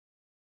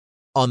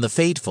On the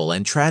fateful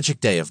and tragic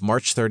day of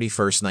March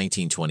 31st,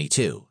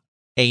 1922,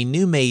 a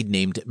new maid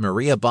named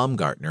Maria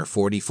Baumgartner,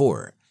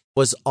 44,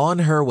 was on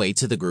her way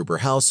to the Gruber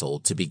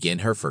household to begin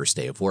her first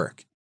day of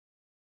work.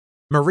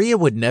 Maria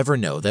would never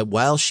know that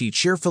while she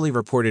cheerfully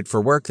reported for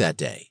work that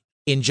day,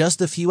 in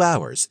just a few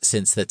hours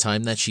since the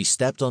time that she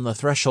stepped on the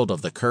threshold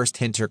of the cursed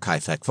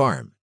Hinterkaifeck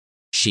farm,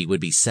 she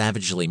would be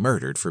savagely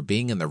murdered for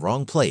being in the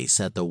wrong place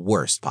at the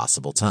worst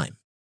possible time.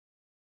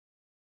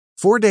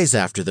 4 days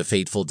after the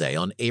fateful day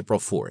on April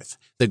 4th,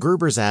 the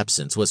Gruber's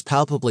absence was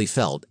palpably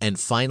felt and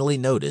finally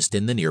noticed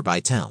in the nearby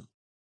town,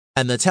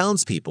 and the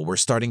townspeople were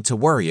starting to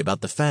worry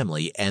about the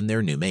family and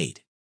their new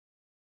maid.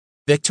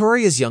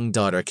 Victoria's young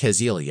daughter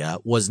Cecilia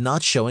was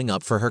not showing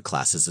up for her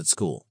classes at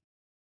school,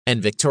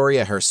 and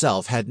Victoria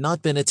herself had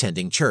not been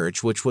attending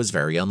church, which was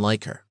very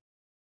unlike her.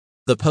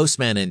 The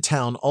postman in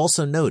town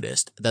also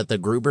noticed that the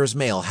Gruber's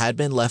mail had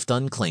been left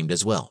unclaimed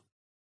as well.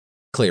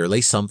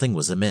 Clearly, something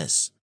was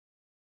amiss.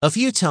 A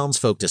few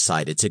townsfolk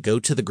decided to go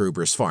to the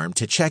Gruber's farm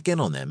to check in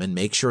on them and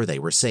make sure they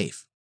were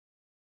safe.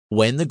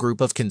 When the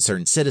group of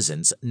concerned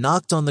citizens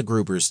knocked on the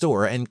Gruber's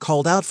door and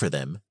called out for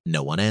them,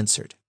 no one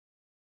answered.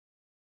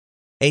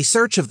 A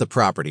search of the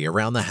property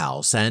around the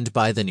house and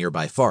by the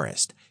nearby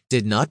forest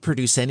did not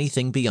produce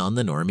anything beyond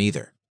the norm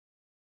either.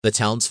 The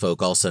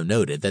townsfolk also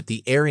noted that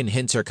the air in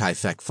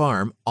Hinterkaifeck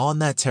farm on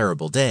that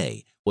terrible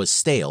day was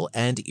stale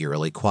and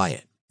eerily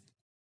quiet.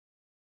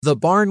 The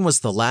barn was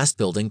the last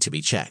building to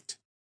be checked.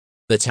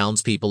 The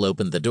townspeople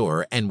opened the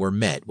door and were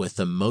met with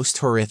the most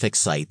horrific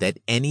sight that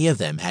any of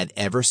them had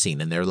ever seen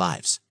in their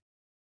lives.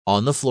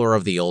 On the floor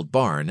of the old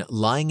barn,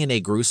 lying in a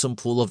gruesome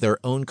pool of their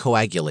own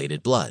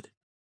coagulated blood,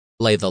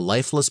 lay the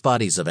lifeless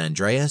bodies of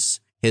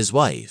Andreas, his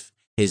wife,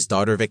 his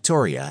daughter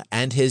Victoria,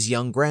 and his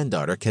young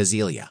granddaughter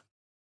Cecilia.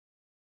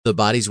 The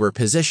bodies were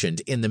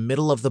positioned in the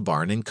middle of the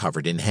barn and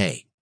covered in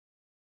hay.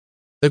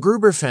 The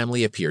Gruber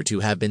family appeared to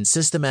have been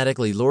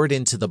systematically lured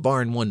into the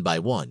barn one by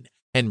one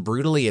and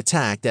brutally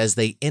attacked as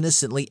they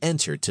innocently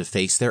entered to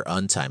face their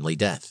untimely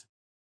death.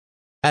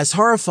 As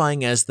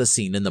horrifying as the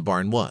scene in the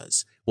barn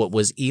was, what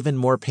was even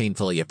more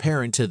painfully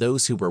apparent to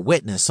those who were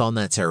witness on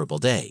that terrible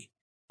day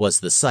was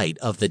the sight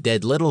of the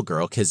dead little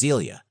girl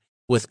Cecilia,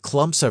 with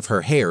clumps of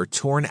her hair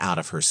torn out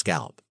of her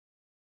scalp.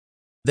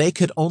 They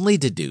could only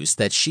deduce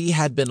that she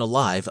had been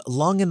alive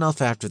long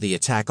enough after the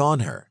attack on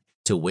her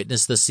to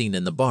witness the scene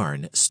in the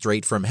barn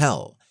straight from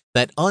hell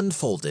that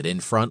unfolded in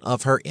front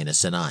of her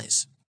innocent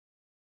eyes.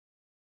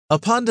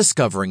 Upon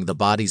discovering the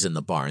bodies in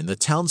the barn, the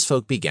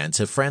townsfolk began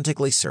to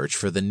frantically search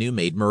for the new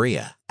maid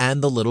Maria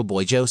and the little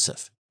boy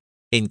Joseph,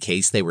 in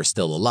case they were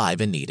still alive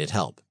and needed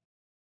help.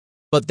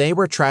 But they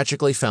were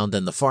tragically found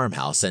in the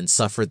farmhouse and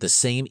suffered the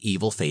same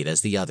evil fate as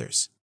the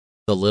others.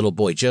 The little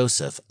boy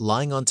Joseph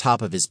lying on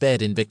top of his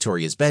bed in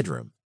Victoria's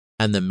bedroom,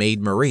 and the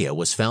maid Maria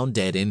was found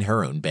dead in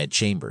her own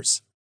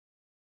bedchambers.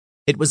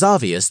 It was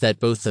obvious that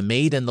both the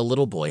maid and the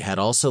little boy had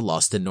also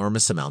lost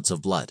enormous amounts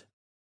of blood.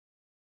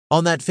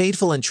 On that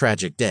fateful and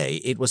tragic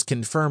day, it was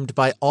confirmed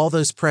by all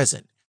those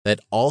present that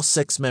all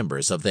 6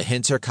 members of the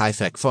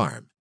Hinterkaifeck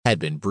farm had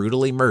been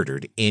brutally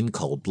murdered in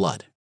cold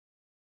blood.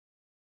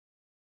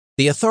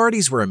 The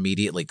authorities were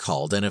immediately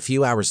called, and a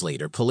few hours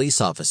later, police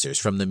officers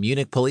from the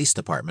Munich Police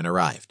Department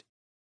arrived.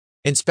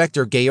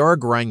 Inspector Georg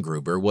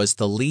Reingruber was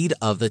the lead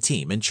of the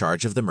team in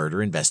charge of the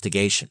murder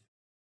investigation.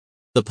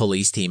 The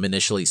police team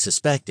initially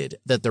suspected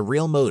that the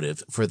real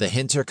motive for the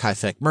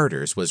Hinterkaifeck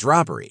murders was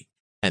robbery,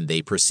 and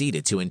they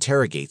proceeded to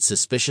interrogate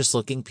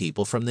suspicious-looking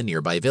people from the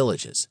nearby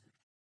villages,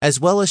 as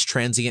well as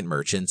transient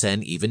merchants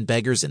and even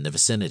beggars in the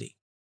vicinity.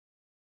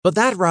 But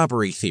that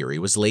robbery theory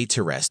was laid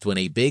to rest when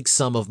a big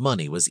sum of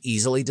money was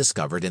easily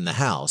discovered in the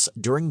house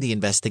during the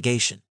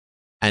investigation,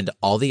 and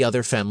all the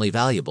other family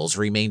valuables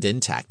remained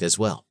intact as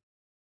well.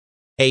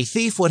 A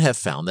thief would have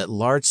found that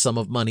large sum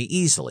of money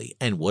easily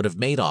and would have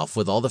made off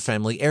with all the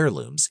family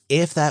heirlooms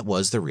if that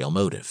was the real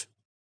motive.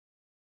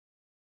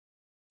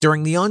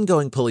 During the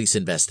ongoing police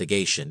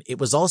investigation, it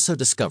was also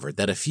discovered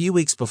that a few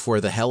weeks before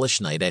the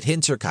hellish night at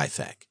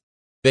Hinterkaifeck,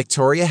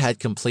 Victoria had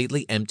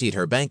completely emptied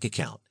her bank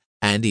account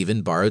and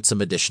even borrowed some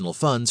additional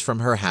funds from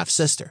her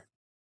half-sister.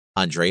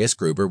 Andreas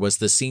Gruber was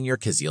the senior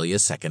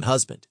Cecilia's second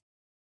husband,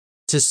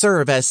 to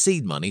serve as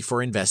seed money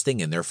for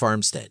investing in their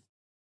farmstead.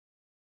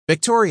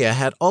 Victoria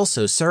had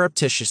also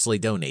surreptitiously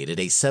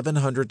donated a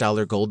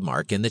 $700 gold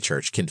mark in the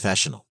church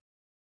confessional.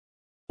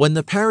 When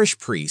the parish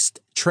priest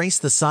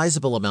traced the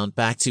sizable amount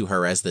back to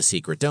her as the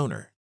secret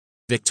donor,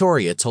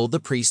 Victoria told the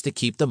priest to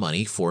keep the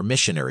money for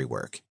missionary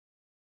work.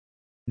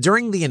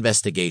 During the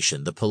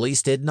investigation, the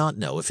police did not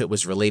know if it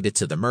was related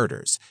to the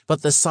murders,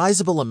 but the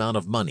sizable amount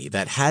of money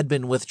that had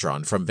been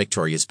withdrawn from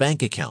Victoria's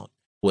bank account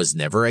was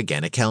never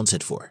again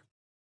accounted for.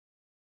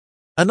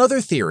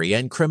 Another theory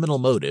and criminal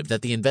motive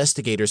that the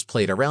investigators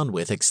played around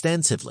with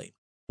extensively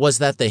was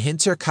that the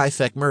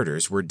Hinterkaifeck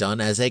murders were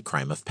done as a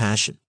crime of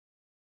passion.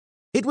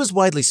 It was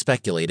widely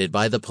speculated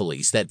by the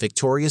police that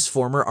Victoria's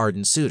former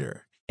ardent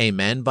suitor, a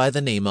man by the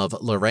name of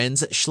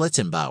Lorenz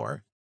Schlittenbauer,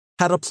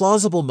 had a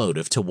plausible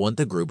motive to want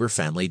the Gruber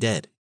family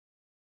dead.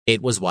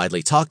 It was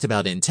widely talked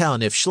about in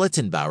town if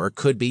Schlittenbauer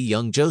could be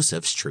young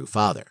Joseph's true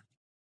father.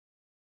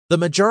 The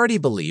majority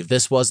believed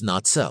this was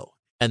not so,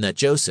 and that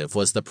Joseph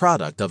was the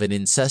product of an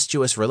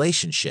incestuous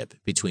relationship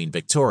between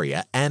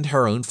Victoria and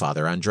her own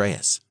father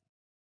Andreas.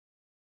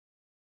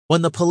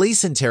 When the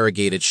police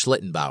interrogated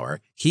Schlittenbauer,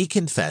 he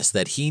confessed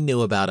that he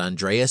knew about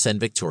Andreas and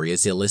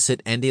Victoria's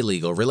illicit and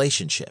illegal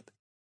relationship,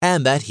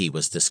 and that he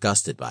was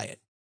disgusted by it.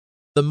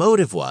 The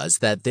motive was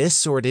that this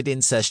sordid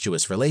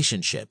incestuous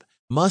relationship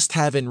must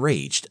have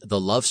enraged the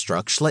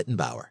love-struck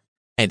Schlittenbauer,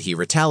 and he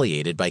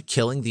retaliated by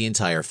killing the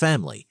entire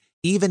family,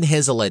 even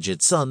his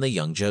alleged son, the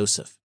young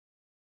Joseph.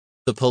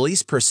 The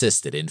police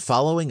persisted in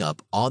following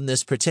up on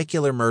this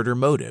particular murder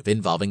motive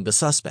involving the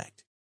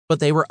suspect, but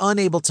they were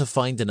unable to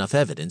find enough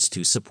evidence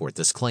to support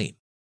this claim.